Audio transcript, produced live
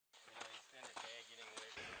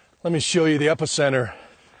Let me show you the epicenter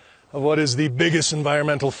of what is the biggest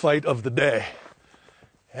environmental fight of the day.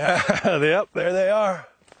 Yeah, yep, there they are.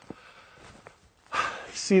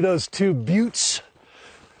 See those two buttes?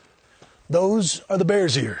 Those are the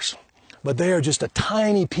Bears Ears, but they are just a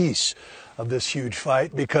tiny piece of this huge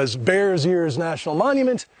fight because Bears Ears National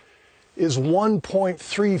Monument is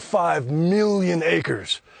 1.35 million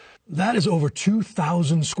acres. That is over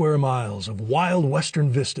 2,000 square miles of wild western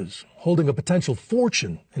vistas, holding a potential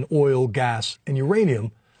fortune in oil, gas, and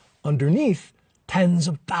uranium underneath tens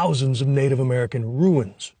of thousands of Native American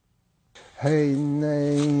ruins. To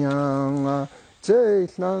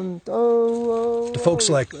folks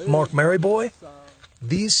like Mark Maryboy,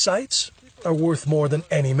 these sites are worth more than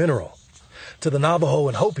any mineral. To the Navajo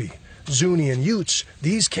and Hopi, Zuni and Utes,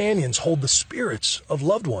 these canyons hold the spirits of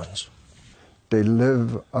loved ones. They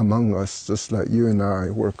live among us just like you and I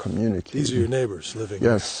were communicating. These are your neighbors living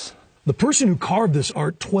Yes. here. The person who carved this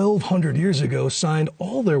art 1,200 years ago signed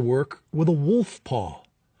all their work with a wolf paw.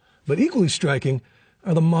 But equally striking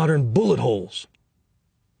are the modern bullet holes.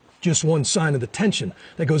 Just one sign of the tension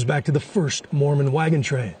that goes back to the first Mormon wagon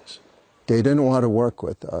trains. They didn't want to work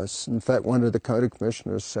with us. In fact, one of the county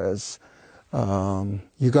commissioners says,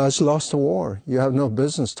 you guys lost the war. You have no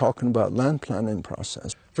business talking about land planning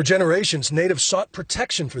process. For generations, natives sought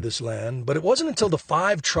protection for this land, but it wasn't until the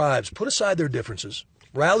 5 tribes put aside their differences,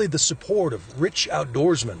 rallied the support of rich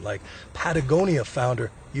outdoorsmen like Patagonia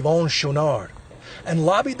founder Yvon Chouinard, and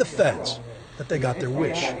lobbied the feds that they got their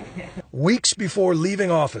wish. Weeks before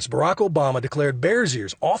leaving office, Barack Obama declared Bears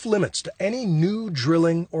Ears off limits to any new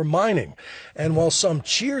drilling or mining. And while some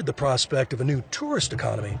cheered the prospect of a new tourist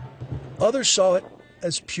economy, others saw it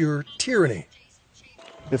as pure tyranny.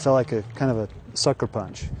 It felt like a kind of a sucker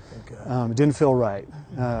punch. It didn't feel right.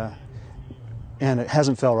 And it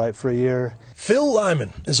hasn't felt right for a year. Phil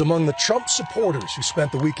Lyman is among the Trump supporters who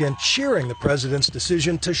spent the weekend cheering the president's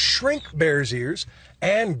decision to shrink Bears Ears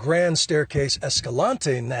and Grand Staircase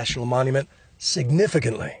Escalante National Monument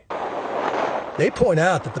significantly. They point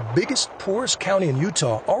out that the biggest, poorest county in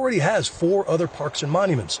Utah already has 4 other parks and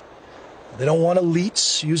monuments. They don't want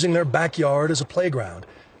elites using their backyard as a playground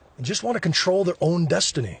and just want to control their own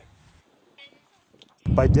destiny.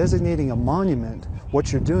 By designating a monument,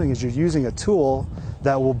 what you're doing is you're using a tool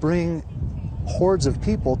that will bring hordes of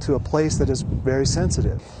people to a place that is very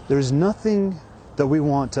sensitive. There's nothing that we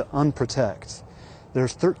want to unprotect.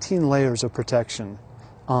 There's 13 layers of protection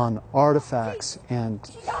on artifacts and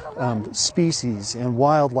species and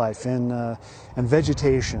wildlife and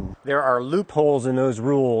vegetation. There are loopholes in those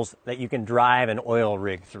rules that you can drive an oil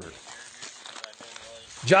rig through.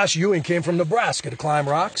 Josh Ewing came from Nebraska to climb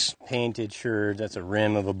rocks. Painted shirt, that's a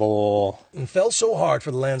rim of a bowl. And fell so hard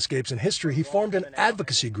for the landscapes and history, he formed an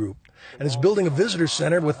advocacy group and is building a visitor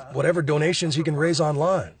center with whatever donations he can raise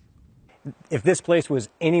online. If this place was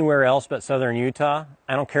anywhere else but southern Utah,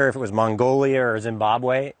 I don't care if it was Mongolia or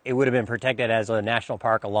Zimbabwe, it would have been protected as a national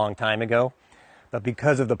park a long time ago. But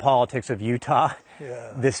because of the politics of Utah,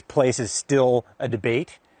 this place is still a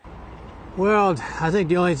debate. Well, I think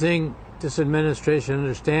the only thing this administration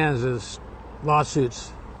understands is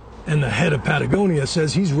lawsuits. And the head of Patagonia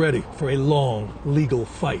says he's ready for a long legal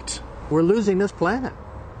fight. We're losing this planet.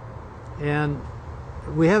 And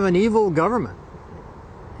we have an evil government.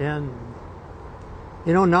 And,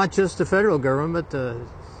 you know, not just the federal government, but the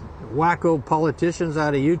wacko politicians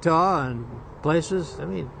out of Utah and places. I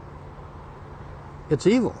mean, it's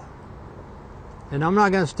evil. And I'm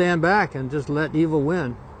not going to stand back and just let evil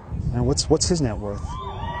win. And what's his net worth?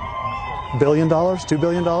 $1 billion? $2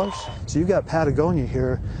 billion? So you've got Patagonia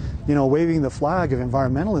here, you know, waving the flag of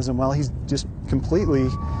environmentalism while he's just completely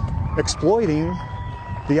exploiting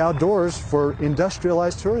the outdoors for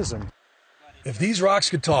industrialized tourism. If these rocks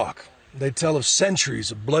could talk, they'd tell of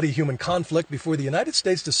centuries of bloody human conflict before the United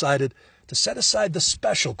States decided to set aside the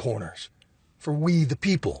special corners for we the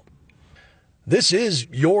people. This is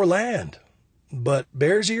your land, but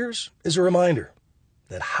Bears Ears is a reminder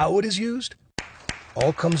that how it is used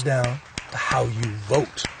all comes down to how you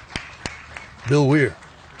vote. Bill Weir,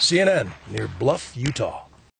 CNN, near Bluff, Utah.